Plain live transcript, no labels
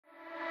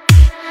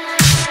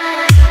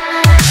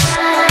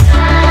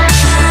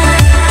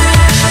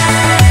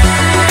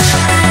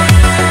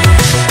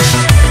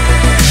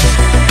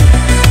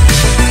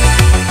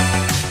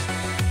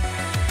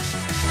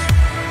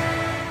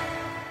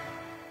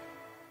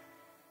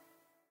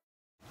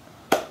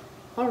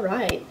All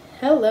right.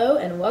 Hello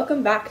and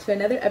welcome back to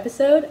another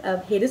episode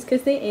of Haters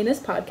 'Cause They Ain't Us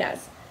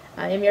podcast.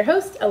 I am your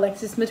host,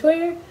 Alexis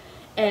Matoyer,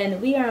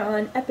 and we are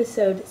on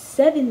episode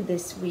 7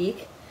 this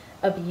week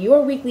of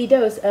your weekly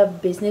dose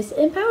of business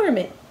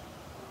empowerment.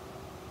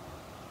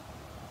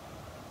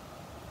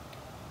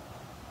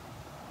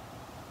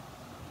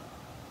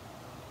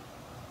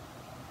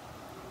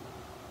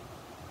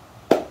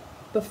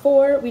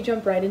 Before we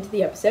jump right into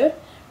the episode,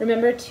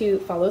 remember to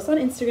follow us on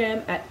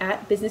Instagram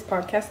at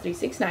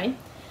businesspodcast369.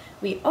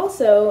 We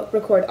also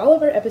record all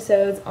of our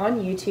episodes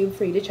on YouTube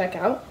for you to check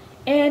out.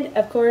 And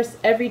of course,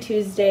 every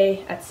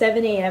Tuesday at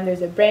 7 a.m.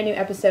 there's a brand new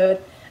episode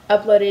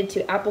uploaded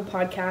to Apple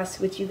Podcasts,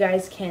 which you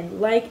guys can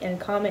like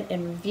and comment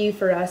and review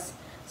for us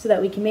so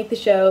that we can make the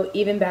show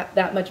even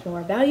that much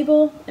more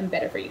valuable and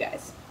better for you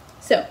guys.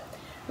 So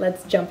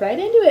let's jump right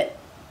into it.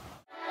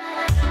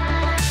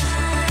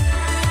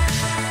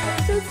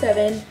 Episode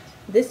 7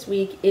 this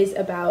week is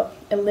about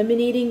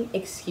eliminating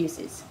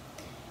excuses.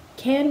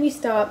 Can we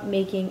stop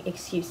making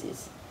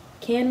excuses?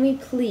 Can we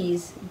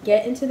please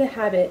get into the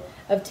habit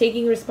of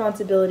taking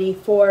responsibility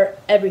for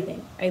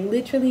everything? I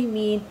literally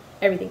mean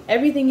everything.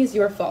 Everything is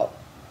your fault.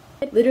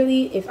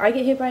 Literally, if I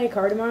get hit by a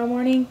car tomorrow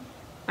morning,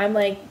 I'm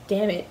like,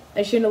 damn it,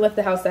 I shouldn't have left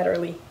the house that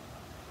early.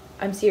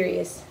 I'm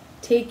serious.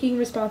 Taking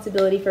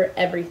responsibility for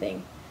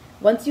everything.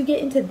 Once you get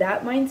into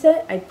that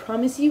mindset, I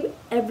promise you,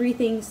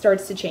 everything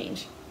starts to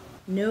change.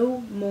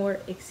 No more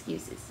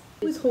excuses.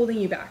 Who's holding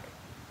you back?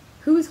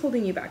 Who is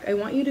holding you back? I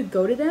want you to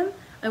go to them.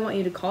 I want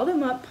you to call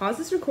them up, pause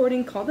this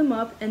recording, call them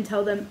up, and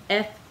tell them,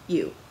 F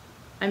you.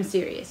 I'm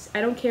serious.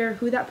 I don't care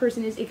who that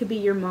person is. It could be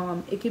your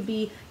mom. It could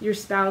be your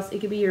spouse.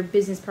 It could be your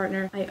business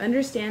partner. I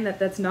understand that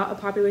that's not a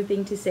popular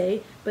thing to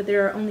say, but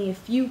there are only a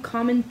few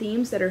common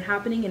themes that are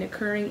happening and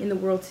occurring in the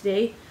world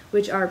today,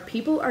 which are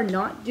people are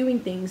not doing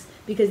things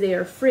because they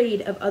are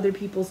afraid of other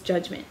people's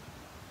judgment,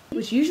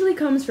 which usually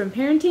comes from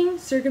parenting,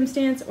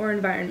 circumstance, or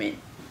environment.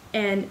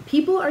 And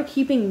people are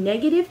keeping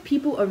negative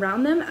people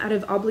around them out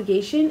of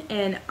obligation,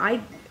 and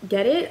I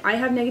get it. I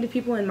have negative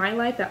people in my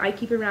life that I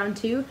keep around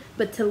too,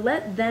 but to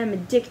let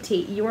them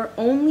dictate your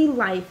only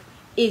life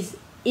is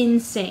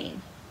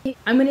insane.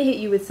 I'm going to hit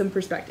you with some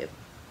perspective.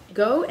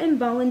 Go and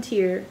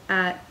volunteer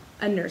at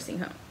a nursing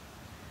home.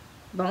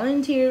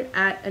 Volunteer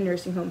at a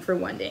nursing home for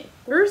one day.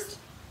 First,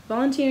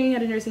 volunteering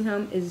at a nursing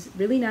home is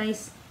really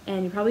nice,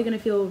 and you're probably going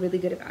to feel really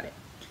good about it.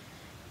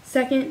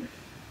 Second,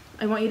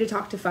 I want you to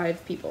talk to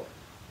 5 people.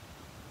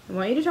 I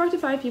want you to talk to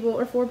 5 people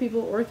or 4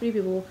 people or 3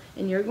 people,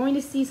 and you're going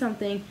to see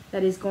something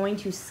that is going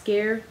to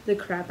scare the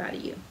crap out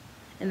of you.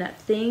 And that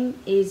thing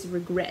is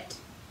regret.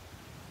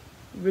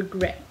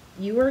 Regret.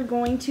 You are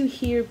going to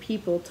hear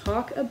people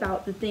talk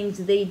about the things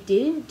they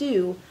didn't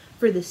do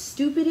for the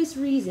stupidest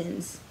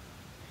reasons,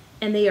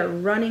 and they are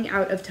running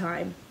out of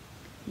time.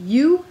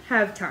 You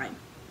have time.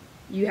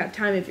 You have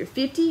time if you're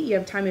 50, you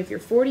have time if you're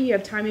 40, you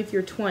have time if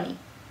you're 20.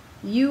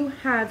 You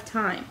have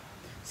time.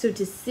 So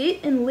to sit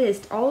and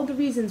list all of the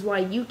reasons why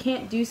you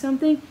can't do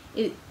something,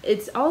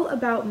 it's all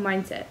about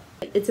mindset.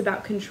 It's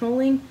about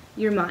controlling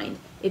your mind.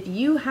 If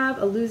you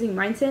have a losing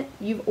mindset,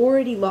 you've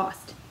already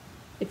lost.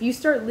 If you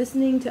start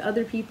listening to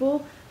other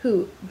people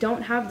who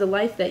don't have the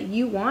life that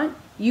you want,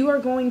 you are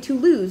going to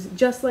lose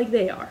just like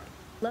they are.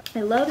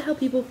 I love how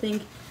people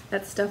think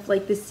that stuff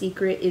like The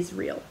Secret is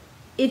real.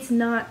 It's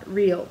not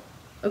real.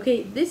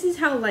 Okay, this is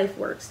how life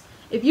works.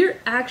 If you're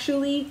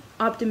actually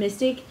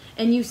optimistic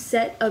and you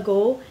set a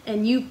goal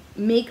and you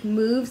make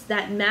moves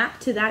that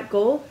map to that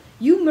goal,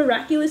 you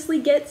miraculously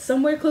get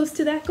somewhere close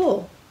to that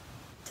goal.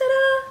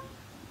 Ta-da!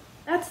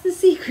 That's the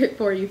secret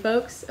for you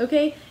folks,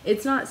 okay?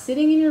 It's not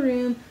sitting in your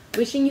room,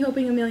 wishing you had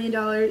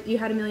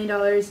 $1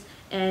 million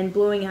and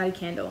blowing out a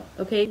candle,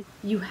 okay?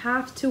 You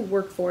have to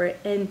work for it.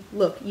 And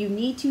look, you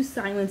need to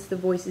silence the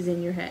voices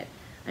in your head.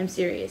 I'm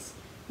serious.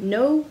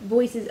 No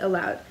voices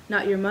allowed.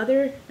 Not your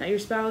mother, not your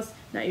spouse,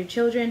 not your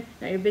children,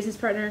 not your business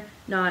partner,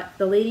 not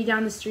the lady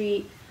down the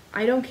street.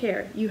 I don't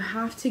care. You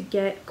have to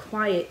get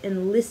quiet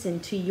and listen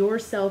to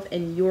yourself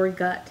and your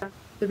gut.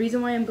 The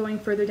reason why I'm going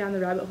further down the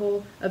rabbit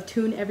hole of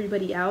tune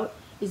everybody out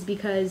is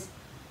because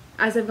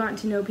as I've gotten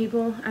to know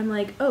people, I'm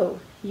like, oh,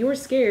 you're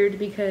scared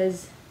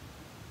because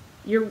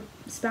your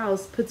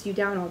spouse puts you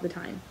down all the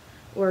time.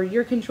 Or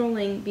you're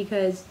controlling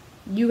because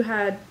you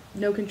had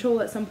no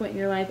control at some point in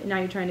your life and now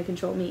you're trying to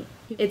control me.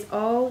 It's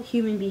all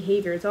human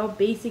behavior. It's all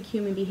basic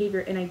human behavior,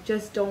 and I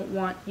just don't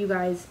want you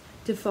guys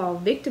to fall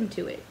victim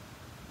to it.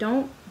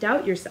 Don't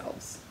doubt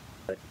yourselves.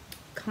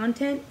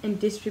 Content and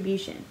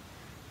distribution.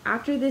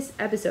 After this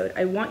episode,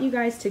 I want you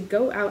guys to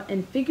go out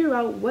and figure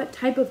out what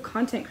type of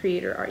content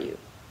creator are you.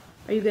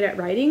 Are you good at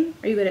writing?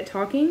 Are you good at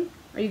talking?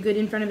 Are you good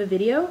in front of a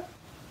video?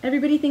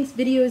 Everybody thinks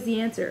video is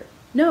the answer.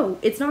 No,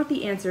 it's not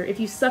the answer if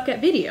you suck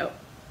at video.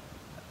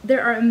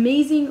 There are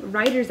amazing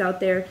writers out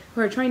there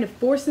who are trying to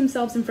force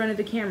themselves in front of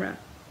the camera.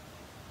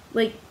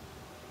 Like,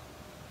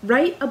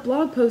 write a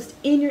blog post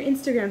in your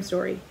Instagram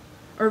story,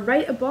 or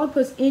write a blog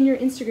post in your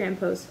Instagram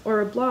post, or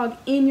a blog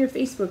in your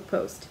Facebook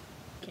post.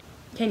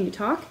 Can you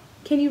talk?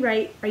 Can you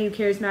write? Are you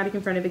charismatic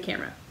in front of a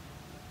camera?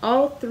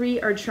 All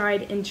 3 are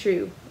tried and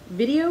true.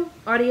 Video,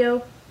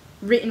 audio,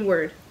 written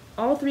word.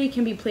 All three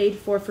can be played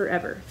for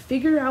forever.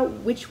 Figure out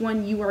which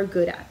one you are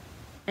good at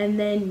and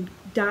then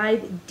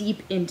dive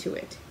deep into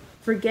it.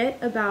 Forget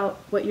about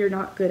what you're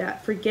not good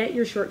at. Forget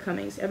your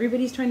shortcomings.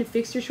 Everybody's trying to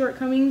fix your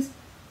shortcomings.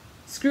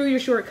 Screw your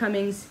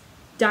shortcomings.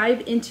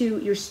 Dive into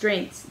your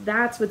strengths.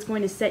 That's what's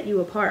going to set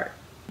you apart.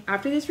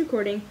 After this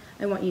recording,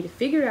 I want you to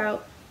figure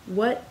out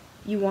what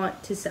you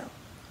want to sell.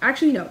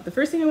 Actually, no. The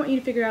first thing I want you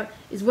to figure out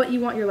is what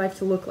you want your life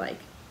to look like.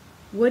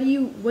 What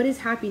does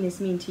happiness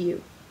mean to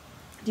you?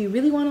 Do you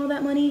really want all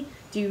that money?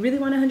 Do you really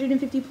want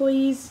 150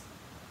 employees?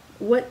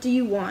 What do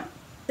you want?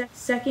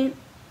 Second,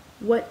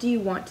 what do you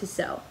want to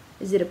sell?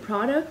 Is it a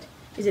product?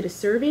 Is it a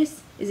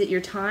service? Is it your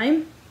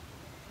time?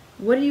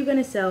 What are you going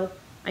to sell?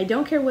 I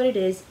don't care what it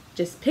is.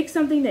 Just pick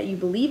something that you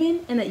believe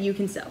in and that you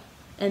can sell.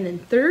 And then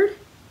third,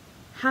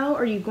 how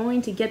are you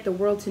going to get the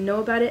world to know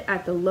about it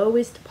at the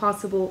lowest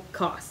possible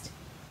cost?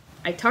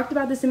 I talked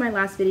about this in my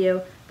last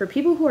video. For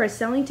people who are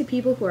selling to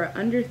people who are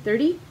under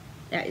 30,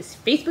 that is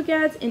Facebook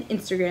ads and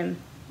Instagram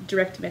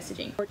direct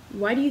messaging.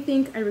 Why do you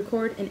think I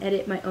record and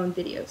edit my own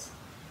videos?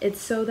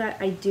 It's so that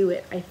I do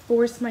it. I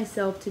force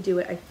myself to do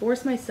it. I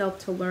force myself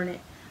to learn it.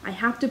 I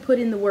have to put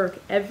in the work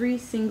every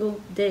single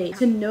day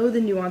to know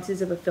the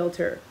nuances of a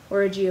filter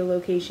or a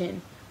geolocation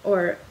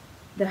or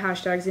the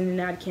hashtags in an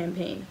ad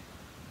campaign.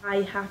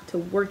 I have to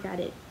work at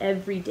it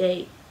every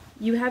day.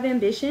 You have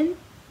ambition?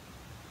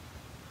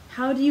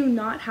 How do you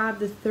not have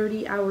the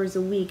 30 hours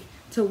a week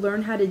to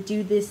learn how to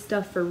do this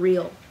stuff for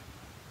real?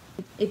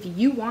 If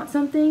you want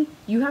something,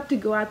 you have to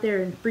go out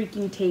there and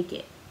freaking take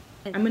it.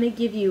 And I'm going to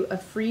give you a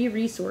free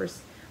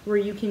resource where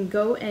you can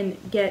go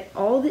and get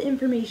all the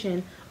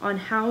information on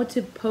how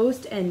to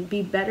post and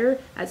be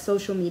better at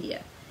social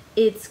media.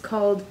 It's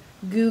called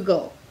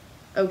Google.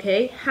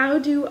 Okay? How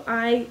do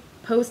I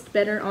post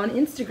better on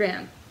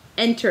Instagram?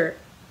 Enter.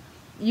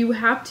 You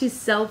have to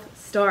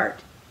self-start.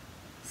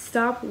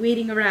 Stop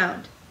waiting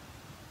around.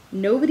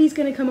 Nobody's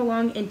going to come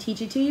along and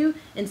teach it to you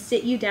and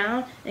sit you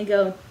down and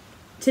go,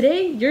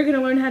 today you're going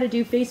to learn how to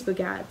do Facebook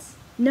ads.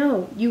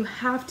 No, you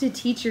have to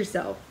teach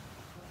yourself.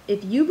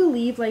 If you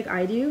believe like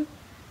I do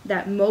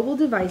that mobile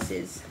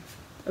devices,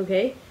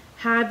 okay,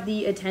 have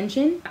the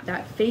attention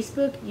that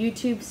Facebook,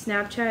 YouTube,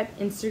 Snapchat,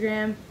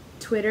 Instagram,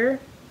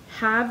 Twitter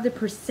have the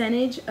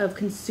percentage of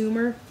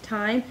consumer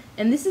time,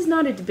 and this is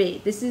not a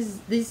debate, this is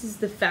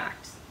the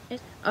fact.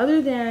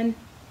 Other than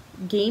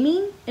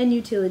gaming and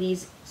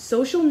utilities,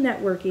 social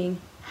networking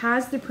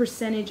has the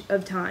percentage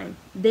of time.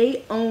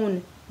 They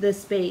own the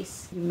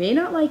space. You may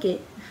not like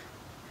it.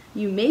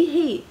 You may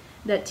hate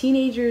that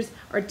teenagers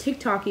are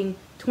TikToking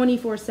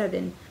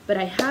 24/7, but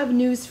I have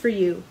news for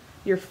you.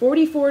 Your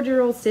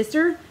 44-year-old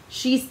sister,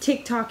 she's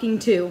TikToking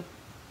too.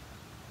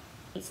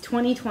 It's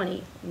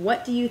 2020.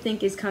 What do you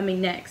think is coming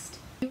next?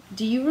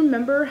 Do you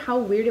remember how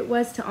weird it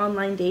was to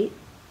online date?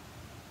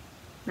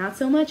 Not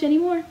so much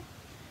anymore.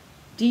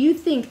 Do you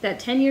think that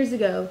 10 years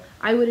ago,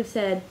 I would have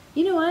said,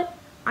 you know what?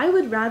 I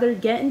would rather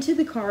get into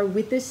the car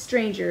with this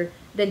stranger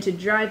than to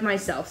drive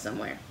myself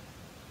somewhere.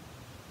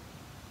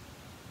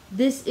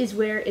 This is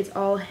where it's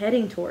all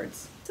heading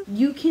towards.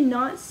 You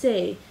cannot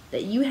say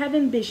that you have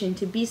ambition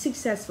to be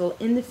successful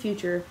in the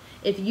future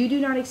if you do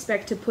not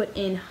expect to put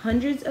in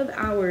hundreds of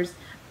hours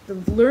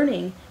of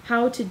learning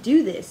how to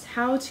do this,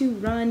 how to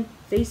run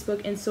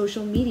Facebook and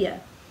social media.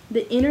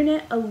 The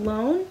internet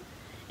alone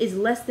is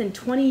less than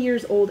 20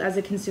 years old as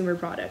a consumer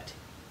product.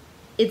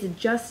 It's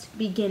just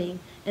beginning,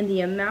 and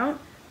the amount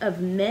of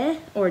meh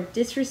or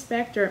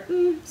disrespect or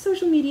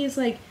social media is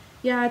like,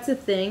 yeah, it's a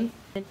thing.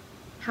 And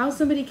how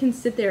somebody can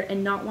sit there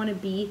and not want to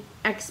be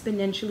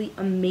exponentially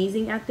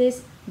amazing at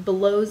this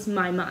blows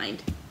my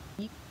mind.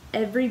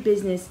 Every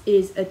business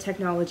is a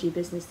technology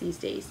business these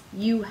days.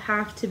 You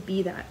have to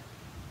be that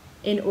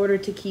in order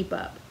to keep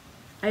up.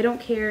 I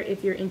don't care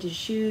if you're into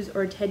shoes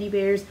or teddy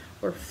bears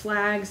or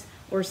flags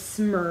or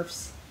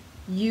Smurfs.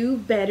 You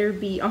better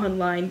be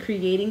online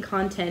creating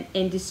content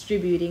and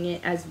distributing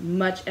it as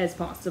much as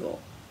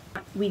possible.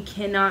 We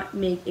cannot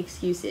make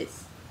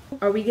excuses.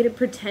 Are we going to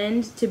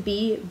pretend to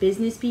be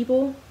business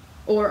people,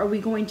 or are we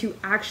going to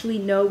actually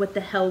know what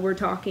the hell we're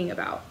talking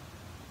about?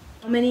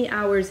 How many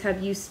hours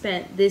have you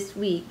spent this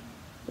week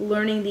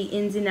learning the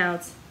ins and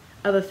outs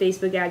of a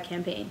Facebook ad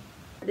campaign?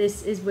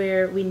 This is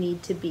where we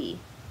need to be.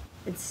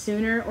 And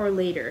sooner or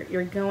later,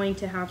 you're going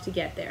to have to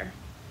get there.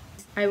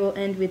 I will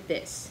end with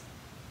this.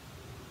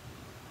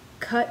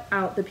 Cut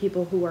out the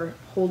people who are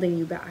holding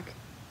you back,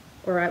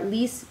 or at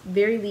least,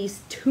 very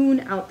least, tune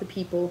out the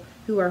people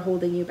who are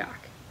holding you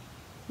back.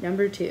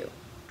 Number 2,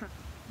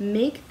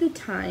 make the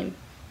time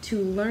to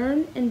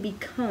learn and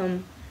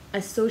become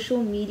a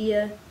social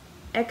media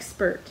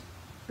expert.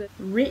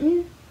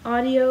 Written,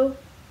 audio,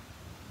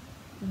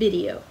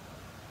 video.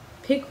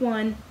 Pick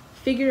one,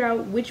 figure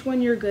out which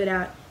one you're good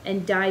at,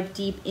 and dive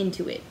deep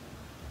into it.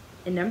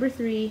 And number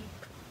 3,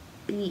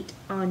 beat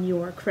on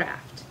your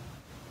craft.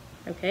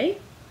 Okay?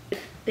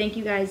 Thank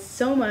you guys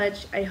so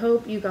much. I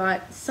hope you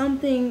got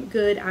something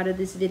good out of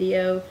this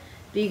video,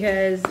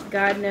 because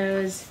God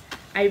knows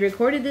I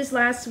recorded this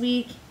last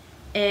week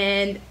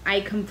and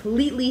I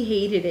completely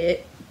hated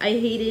it. I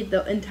hated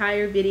the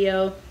entire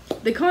video.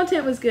 The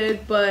content was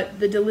good, but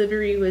the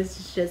delivery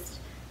was just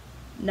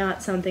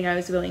not something I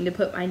was willing to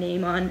put my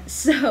name on.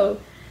 So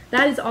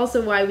that is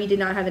also why we did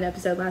not have an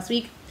episode last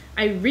week.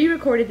 I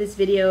re-recorded this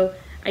video.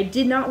 I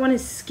did not want to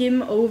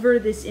skim over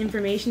this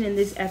information in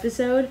this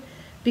episode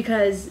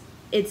because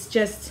it's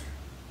just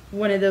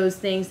one of those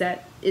things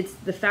that it's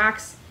the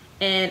facts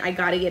and I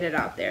gotta get it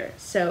out there.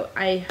 So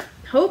I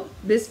hope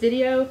this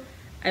video,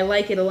 I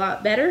like it a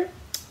lot better.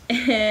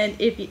 And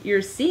if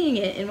you're seeing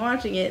it and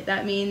watching it,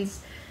 that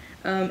means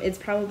it's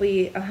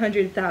probably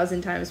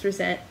 100,000 times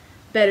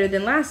 % better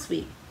than last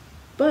week.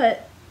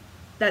 But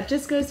that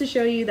just goes to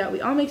show you that we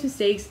all make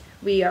mistakes.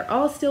 We are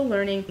all still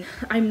learning.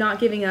 I'm not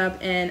giving up,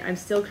 and I'm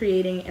still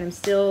creating, and I'm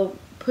still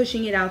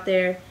pushing it out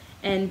there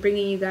and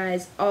bringing you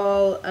guys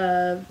all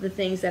of the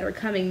things that are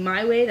coming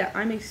my way that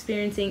I'm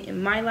experiencing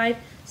in my life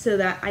so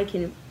that I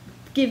can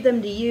give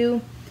them to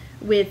you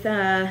with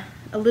a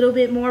little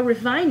bit more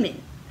refinement,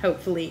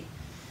 hopefully.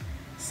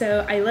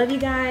 So I love you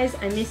guys.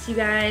 I miss you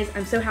guys.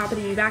 I'm so happy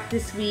to be back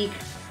this week.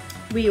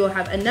 We will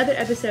have another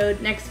episode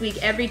next week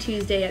every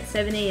Tuesday at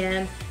 7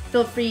 a.m.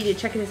 Feel free to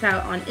check us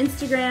out on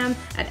Instagram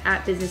at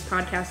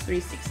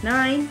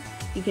 @businesspodcast369.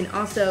 You can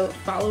also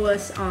follow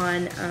us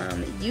on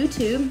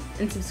YouTube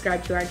and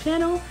subscribe to our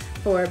channel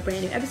for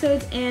brand new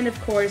episodes. And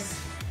of course,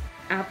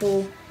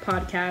 Apple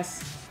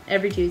Podcasts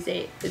every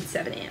Tuesday at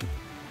 7 a.m.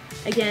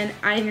 Again,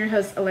 I am your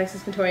host,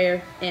 Alexis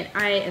Montoyer, and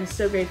I am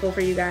so grateful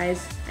for you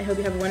guys. I hope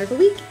you have a wonderful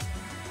week.